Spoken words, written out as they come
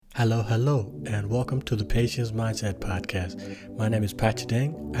Hello, and welcome to the Patience Mindset Podcast. My name is Patchy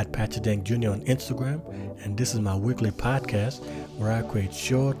Deng at Patchy Deng Jr. on Instagram, and this is my weekly podcast where I create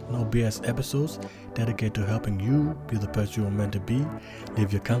short, no BS episodes dedicated to helping you be the person you are meant to be,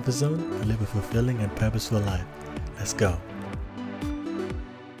 leave your comfort zone, and live a fulfilling and purposeful life. Let's go.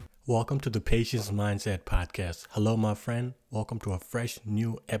 Welcome to the Patience Mindset Podcast. Hello, my friend. Welcome to a fresh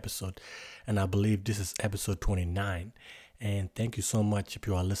new episode, and I believe this is episode 29. And thank you so much if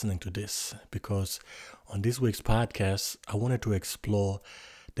you are listening to this, because on this week's podcast, I wanted to explore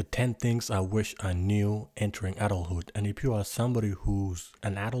the 10 things I wish I knew entering adulthood. And if you are somebody who's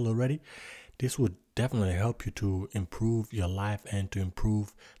an adult already, this would definitely help you to improve your life and to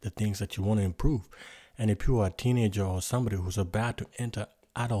improve the things that you want to improve. And if you are a teenager or somebody who's about to enter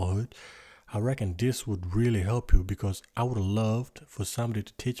adulthood, I reckon this would really help you, because I would have loved for somebody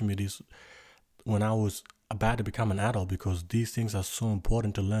to teach me this when I was about to become an adult, because these things are so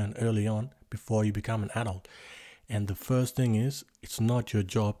important to learn early on before you become an adult. And the first thing is, it's not your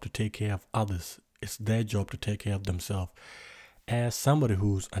job to take care of others. It's their job to take care of themselves. As somebody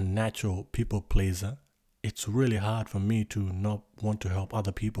who's a natural people pleaser, it's really hard for me to not want to help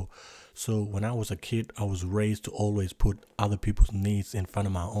other people. So when I was a kid, I was raised to always put other people's needs in front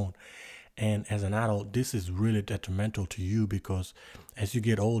of my own. And as an adult, this is really detrimental to you, because as you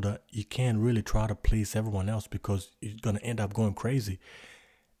get older, you can't really try to please everyone else, because you're going to end up going crazy.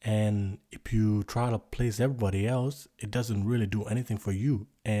 And if you try to please everybody else, it doesn't really do anything for you.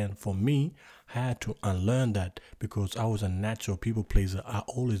 And for me, I had to unlearn that, because I was a natural people pleaser. I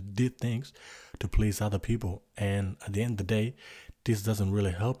always did things to please other people. And at the end of the day, this doesn't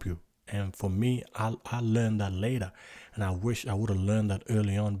really help you. And for me, I learned that later. And I wish I would have learned that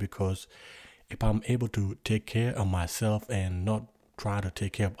early on, because if I'm able to take care of myself and not try to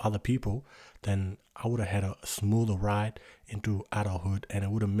take care of other people, then I would have had a smoother ride into adulthood, and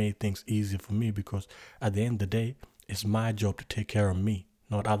it would have made things easier for me, because at the end of the day, it's my job to take care of me,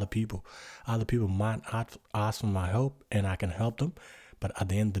 not other people. Other people might ask for my help and I can help them, but at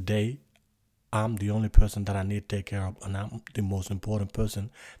the end of the day, I'm the only person that I need to take care of, and I'm the most important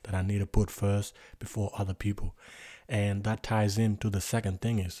person that I need to put first before other people. And that ties into the second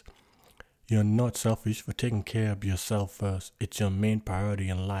thing is, you're not selfish for taking care of yourself first. It's your main priority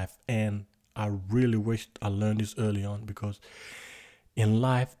in life. And I really wish I learned this early on, because in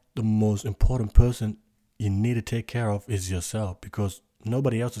life, the most important person you need to take care of is yourself, because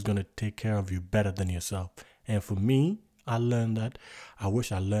nobody else is going to take care of you better than yourself. And for me, I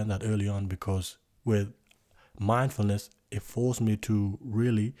wish I learned that early on, because with mindfulness, it forced me to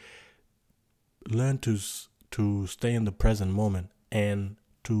really learn to stay in the present moment and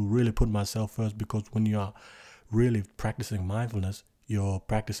to really put myself first. Because when you are really practicing mindfulness, you're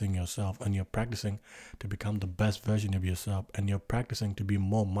practicing yourself, and you're practicing to become the best version of yourself, and you're practicing to be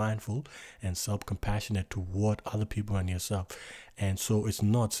more mindful and self-compassionate toward other people and yourself. And so it's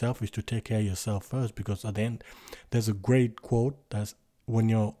not selfish to take care of yourself first, because at the end, there's a great quote that's, when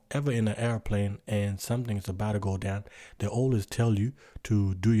you're ever in an airplane and something is about to go down, they always tell you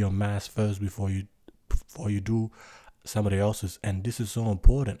to do your mask first before you do somebody else's. And this is so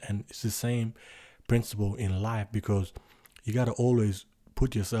important, and it's the same principle in life, because you got to always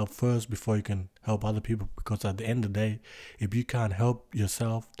put yourself first before you can help other people, because at the end of the day, if you can't help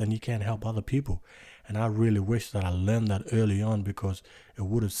yourself, then you can't help other people. And I really wish that I learned that early on, because it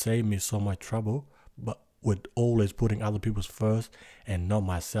would have saved me so much trouble, but with always putting other people's first and not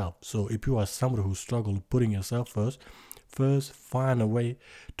myself. So if you are somebody who struggles putting yourself first find a way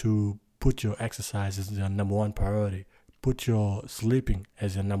to put your exercise as your number one priority. Put your sleeping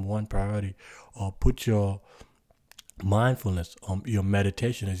as your number one priority, or put your mindfulness, your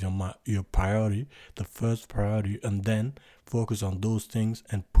meditation as your priority, the first priority, and then focus on those things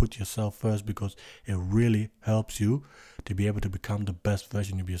and put yourself first, because it really helps you to be able to become the best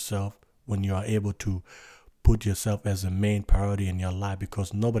version of yourself when you are able to put yourself as the main priority in your life,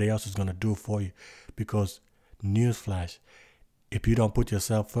 because nobody else is going to do it for you. Because newsflash, if you don't put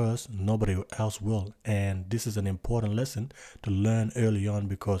yourself first, nobody else will. And this is an important lesson to learn early on,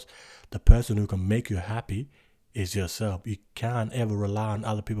 because the person who can make you happy is yourself. You can't ever rely on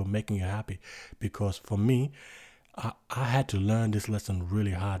other people making you happy. Because for me, I had to learn this lesson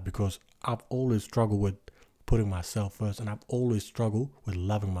really hard, because I've always struggled with putting myself first, and I've always struggled with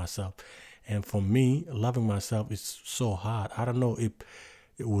loving myself. And for me, loving myself is so hard. I don't know if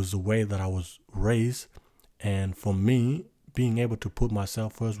it was the way that I was raised. And for me, being able to put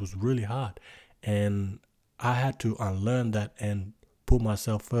myself first was really hard. And I had to unlearn that and put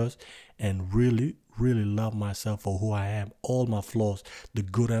myself first and really, really love myself for who I am, all my flaws, the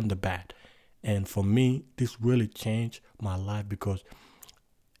good and the bad. And for me, this really changed my life, because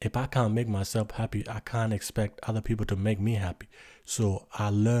if I can't make myself happy, I can't expect other people to make me happy. So I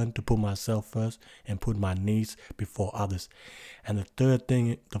learned to put myself first and put my needs before others. And the third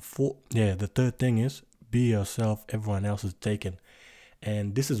thing is be yourself. Everyone else is taken.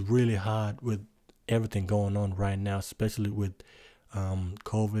 And this is really hard with everything going on right now, especially with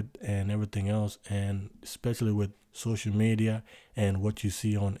COVID and everything else, and especially with social media and what you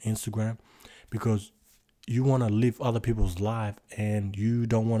see on Instagram, because you want to live other people's life and you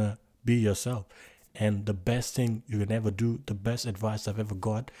don't want to be yourself. And the best thing you can ever do, the best advice I've ever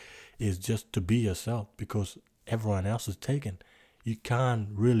got, is just to be yourself, because everyone else is taken. You can't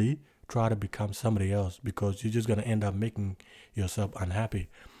really try to become somebody else, because you're just going to end up making yourself unhappy.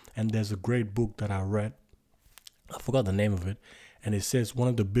 And there's a great book that I read, I forgot the name of it, and it says one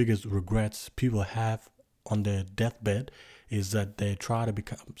of the biggest regrets people have on their deathbed is that they try to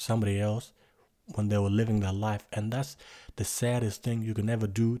become somebody else when they were living their life. And that's the saddest thing you can ever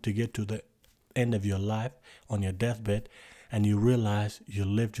do, to get to the end of your life on your deathbed and you realize you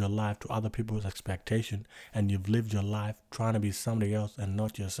lived your life to other people's expectation, and you've lived your life trying to be somebody else and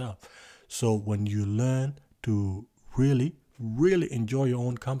not yourself. So when you learn to really enjoy your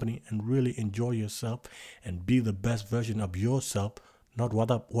own company and really enjoy yourself and be the best version of yourself, not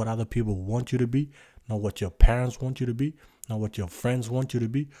what other people want you to be, not what your parents want you to be, not what your friends want you to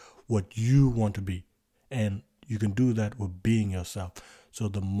be, what you want to be. And you can do that with being yourself. So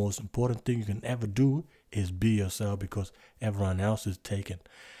the most important thing you can ever do is be yourself, because everyone else is taken.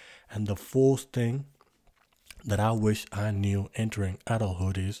 And the fourth thing that I wish I knew entering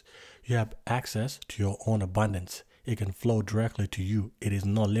adulthood is you have access to your own abundance. It can flow directly to you. It is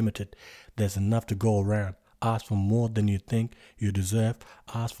not limited. There's enough to go around. Ask for more than you think you deserve.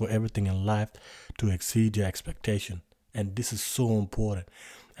 Ask for everything in life to exceed your expectation. And this is so important.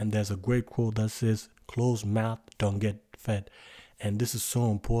 And there's a great quote that says, closed mouth don't get fed. And this is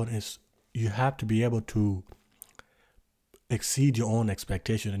so important. You have to be able to exceed your own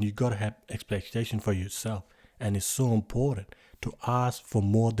expectation, and you got to have expectation for yourself. And it's so important to ask for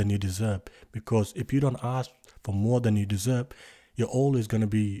more than you deserve, because if you don't ask for more than you deserve, you're always going to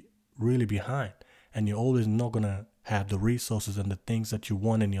be really behind, and you're always not going to have the resources and the things that you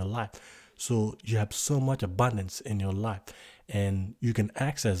want in your life. So you have so much abundance in your life, and you can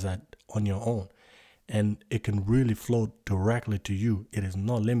access that on your own, and it can really flow directly to you. It is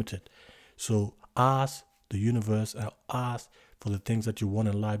not limited. So ask the universe, ask for the things that you want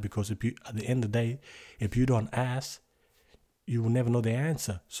in life, because if you, at the end of the day, if you don't ask, you will never know the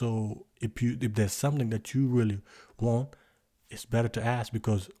answer. So if there's something that you really want, it's better to ask,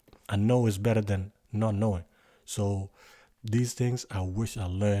 because I know it's better than not knowing. So these things I wish I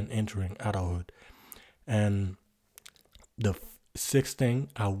learned entering adulthood. And the sixth thing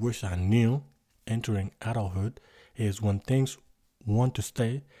I wish I knew entering adulthood is when things want to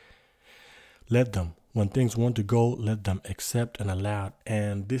stay, let them. When things want to go, let them. Accept and allow.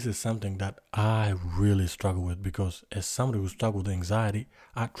 And this is something that I really struggle with, because as somebody who struggles with anxiety,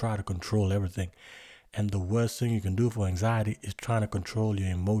 I try to control everything. And the worst thing you can do for anxiety is trying to control your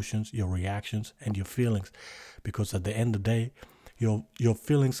emotions, your reactions, and your feelings. Because at the end of the day, your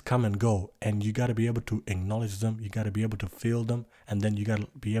feelings come and go, and you got to be able to acknowledge them. You got to be able to feel them, and then you got to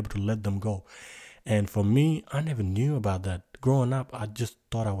be able to let them go. And for me, I never knew about that. Growing up, I just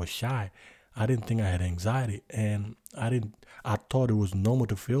thought I was shy. I didn't think I had anxiety, and I thought it was normal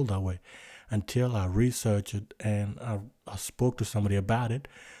to feel that way until I researched it and I spoke to somebody about it.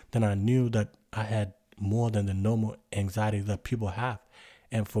 Then I knew that I had more than the normal anxiety that people have.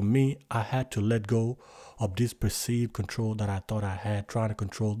 And for me, I had to let go of this perceived control that I thought I had, trying to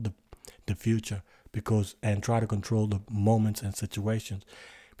control the future, and try to control the moments and situations.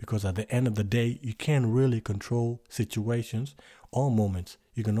 Because at the end of the day, you can't really control situations or moments.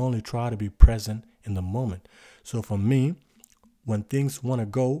 You can only try to be present in the moment. So for me, when things want to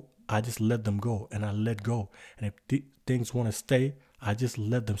go, I just let them go, and I let go. And if things want to stay, I just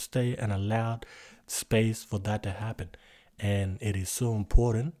let them stay and allow space for that to happen. And it is so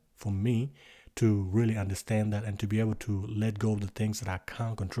important for me to really understand that and to be able to let go of the things that I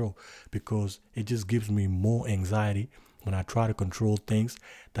can't control, because it just gives me more anxiety when I try to control things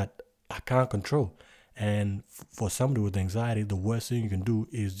that I can't control. And for somebody with anxiety, the worst thing you can do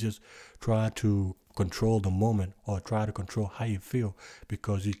is just try to control the moment or try to control how you feel,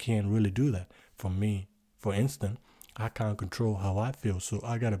 because you can't really do that. For me, for instance, I can't control how I feel. So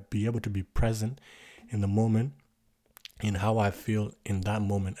I got to be able to be present in the moment, in how I feel in that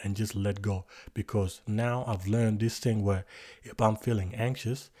moment, and just let go. Because now I've learned this thing where if I'm feeling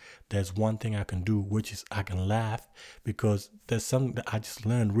anxious, there's one thing I can do, which is I can laugh, because there's something that I just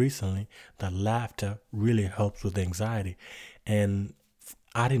learned recently, that laughter really helps with anxiety. And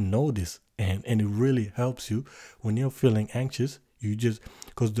I didn't know this. And it really helps you when you're feeling anxious. You just,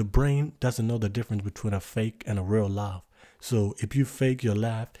 because the brain doesn't know the difference between a fake and a real laugh. So if you fake your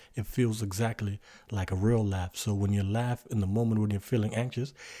laugh, it feels exactly like a real laugh. So when you laugh in the moment when you're feeling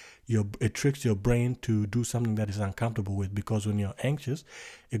anxious, it tricks your brain to do something that is uncomfortable with, because when you're anxious,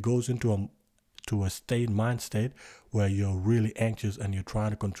 it goes into a mind state where you're really anxious and you're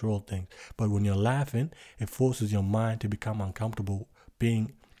trying to control things. But when you're laughing, it forces your mind to become comfortable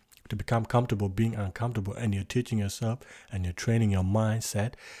being uncomfortable, and you're teaching yourself and you're training your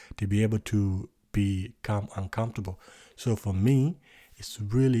mindset to be able to become uncomfortable. So for me,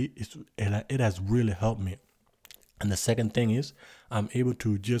 it has really helped me. And the second thing is, I'm able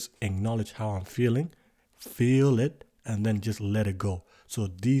to just acknowledge how I'm feeling, feel it, and then just let it go. So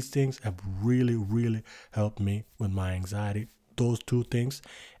these things have really, really helped me with my anxiety. Those two things.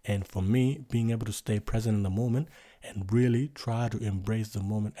 And for me, being able to stay present in the moment and really try to embrace the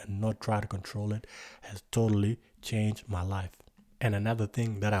moment and not try to control it has totally changed my life. And another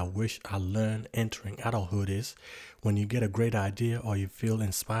thing that I wish I learned entering adulthood is, when you get a great idea or you feel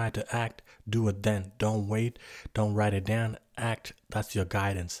inspired to act, do it then. Don't wait. Don't write it down. Act. That's your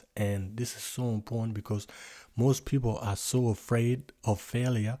guidance. And this is so important, because most people are so afraid of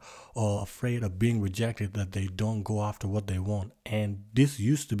failure or afraid of being rejected that they don't go after what they want. And this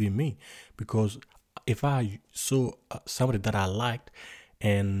used to be me, because if I saw somebody that I liked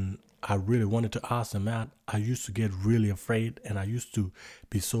and I really wanted to ask them out, I used to get really afraid, and I used to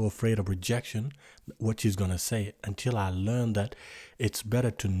be so afraid of rejection, what she's going to say, until I learned that it's better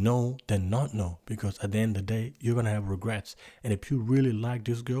to know than not know, because at the end of the day, you're going to have regrets. And if you really like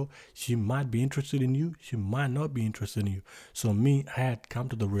this girl, she might be interested in you, she might not be interested in you. So me, I had come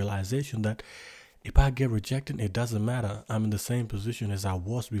to the realization that if I get rejected, it doesn't matter. I'm in the same position as I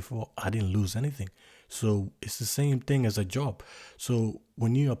was before. I didn't lose anything. So it's the same thing as a job. So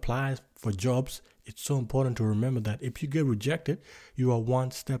when you apply for jobs, it's so important to remember that if you get rejected, you are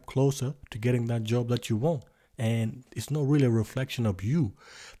one step closer to getting that job that you want. And it's not really a reflection of you.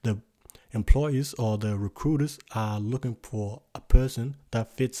 The employees or the recruiters are looking for a person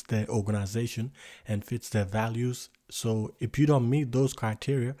that fits their organization and fits their values. So if you don't meet those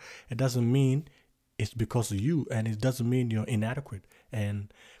criteria, it doesn't mean it's because of you, and it doesn't mean you're inadequate.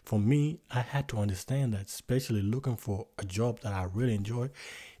 And for me, I had to understand that, especially looking for a job that I really enjoy.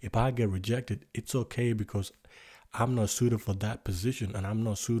 If I get rejected, it's okay, because I'm not suited for that position and I'm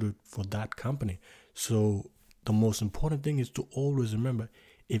not suited for that company. So the most important thing is to always remember,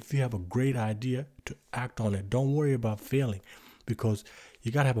 if you have a great idea, to act on it. Don't worry about failing, because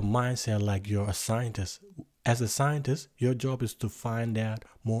you got to have a mindset like you're a scientist. As a scientist, your job is to find out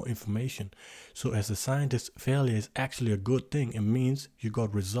more information. So as a scientist, failure is actually a good thing. It means you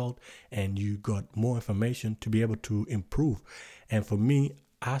got result and you got more information to be able to improve. And for me,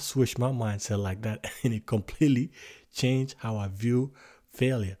 I switched my mindset like that, and it completely changed how I view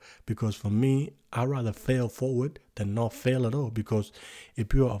failure. Because for me, I rather fail forward than not fail at all. Because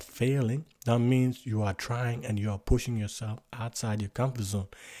if you are failing, that means you are trying and you are pushing yourself outside your comfort zone.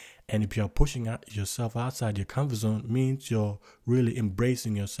 And if you're pushing yourself outside your comfort zone, means you're really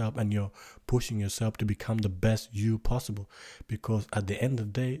embracing yourself and you're pushing yourself to become the best you possible. Because at the end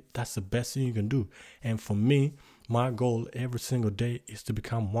of the day, that's the best thing you can do. And for me, my goal every single day is to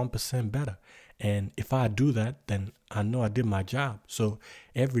become 1% better. And if I do that, then I know I did my job. So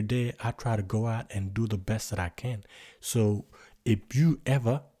every day I try to go out and do the best that I can. So if you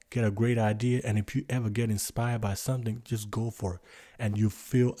ever get a great idea, and if you ever get inspired by something, just go for it, and you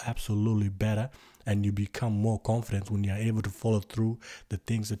feel absolutely better, and you become more confident when you're able to follow through the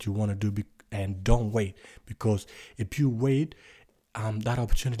things that you want to do. And don't wait, because if you wait, that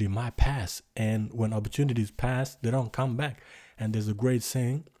opportunity might pass, and when opportunities pass, they don't come back. And there's a great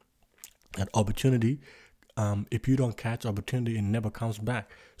saying that opportunity, if you don't catch opportunity, it never comes back.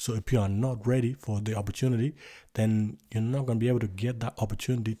 So if you are not ready for the opportunity, then you're not going to be able to get that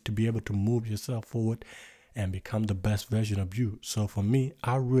opportunity to be able to move yourself forward and become the best version of you. So for me,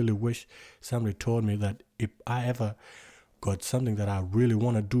 I really wish somebody told me that if I ever got something that I really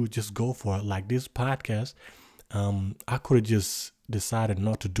want to do, just go for it. Like this podcast, I could have just decided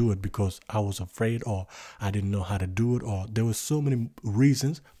not to do it because I was afraid, or I didn't know how to do it, or there were so many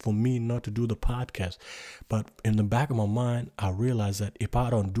reasons for me not to do the podcast. But in the back of my mind, I realized that if I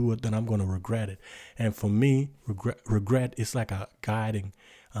don't do it, then I'm going to regret it. And for me, regret is like a guiding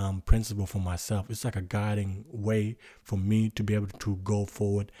principle for myself. It's like a guiding way for me to be able to go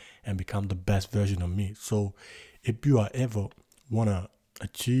forward and become the best version of me. So if you are ever want to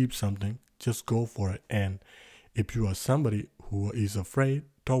achieve something, just go for it. And if you are somebody who is afraid,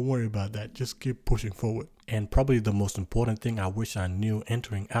 don't worry about that. Just keep pushing forward. And probably the most important thing I wish I knew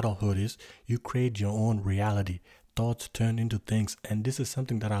entering adulthood is you create your own reality. Thoughts turn into things. And this is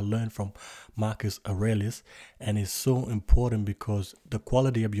something that I learned from Marcus Aurelius. And it's so important because the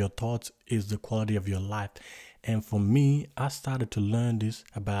quality of your thoughts is the quality of your life. And for me, I started to learn this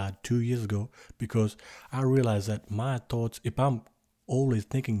about 2 years ago because I realized that my thoughts, if I'm always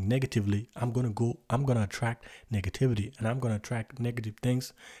thinking negatively, I'm gonna attract negativity, and I'm gonna attract negative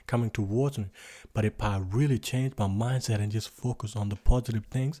things coming towards me. But if I really change my mindset and just focus on the positive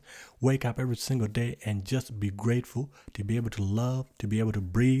things, wake up every single day and just be grateful to be able to love, to be able to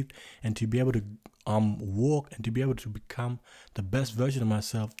breathe, and to be able to walk, and to be able to become the best version of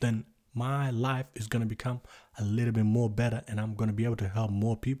myself, then my life is going to become a little bit more better, and I'm going to be able to help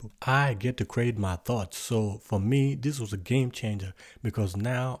more people. I get to create my thoughts. So for me, this was a game changer because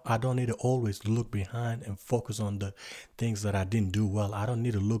now I don't need to always look behind and focus on the things that I didn't do well. I don't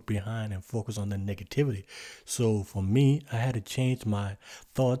need to look behind and focus on the negativity. So for me, I had to change my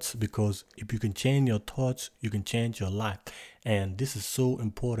thoughts, because if you can change your thoughts, you can change your life. And this is so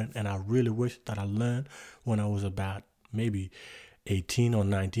important. And I really wish that I learned when I was about maybe 18 or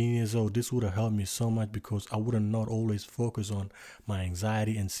 19 years old. This would have helped me so much, because I would have not always focus on my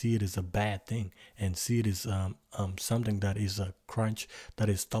anxiety and see it as a bad thing, and see it as something that is a crunch that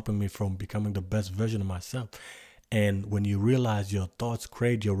is stopping me from becoming the best version of myself. And when you realize your thoughts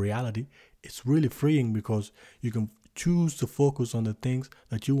create your reality, it's really freeing, because you can choose to focus on the things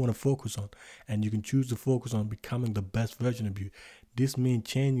that you want to focus on, and you can choose to focus on becoming the best version of you. This means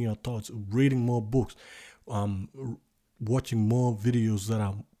changing your thoughts, reading more books, watching more videos that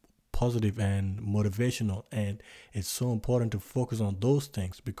are positive and motivational. And it's so important to focus on those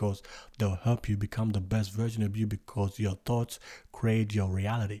things, because they'll help you become the best version of you, because your thoughts create your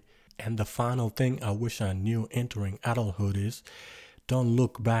reality. And the final thing I wish I knew entering adulthood is, don't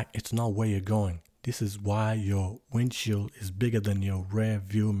look back. It's not where you're going. This is why your windshield is bigger than your rear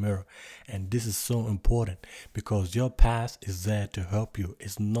view mirror. And this is so important, because your past is there to help you.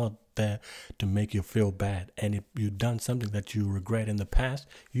 It's not there to make you feel bad. And if you've done something that you regret in the past,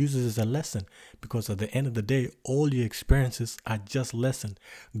 use it as a lesson, because at the end of the day, all your experiences are just lessons,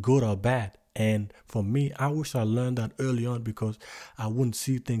 good or bad. And for me, I wish I learned that early on, because I wouldn't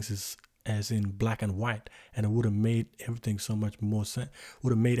see things as in black and white, and it would have made everything so much more sense. Would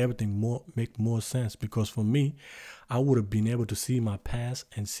have made everything make more sense, because for me, I would have been able to see my past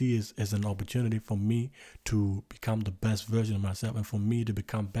and see it as an opportunity for me to become the best version of myself, and for me to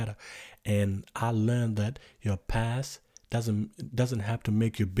become better. And I learned that your past doesn't have to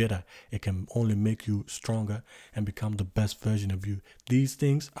make you bitter. It can only make you stronger and become the best version of you. These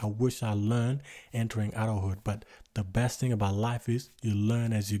things I wish I learned entering adulthood, but the best thing about life is you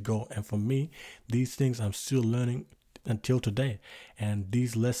learn as you go. And for me, these things I'm still learning until today, and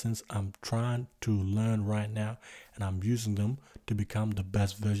these lessons I'm trying to learn right now, and I'm using them to become the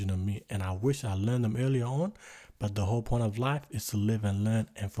best version of me. And I wish I learned them earlier on, but the whole point of life is to live and learn.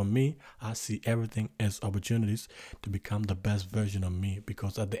 And for me, I see everything as opportunities to become the best version of me,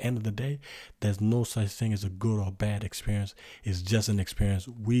 because at the end of the day, there's no such thing as a good or bad experience. It's just an experience.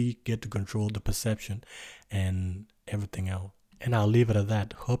 We get to control the perception and everything else. And I'll leave it at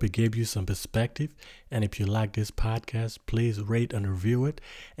that. Hope it gave you some perspective. And if you like this podcast, please rate and review it,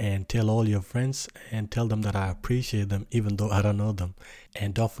 and tell all your friends, and tell them that I appreciate them even though I don't know them.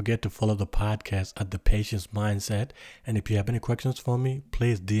 And don't forget to follow the podcast at The Patience Mindset. And if you have any questions for me,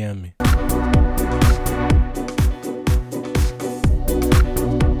 please DM me.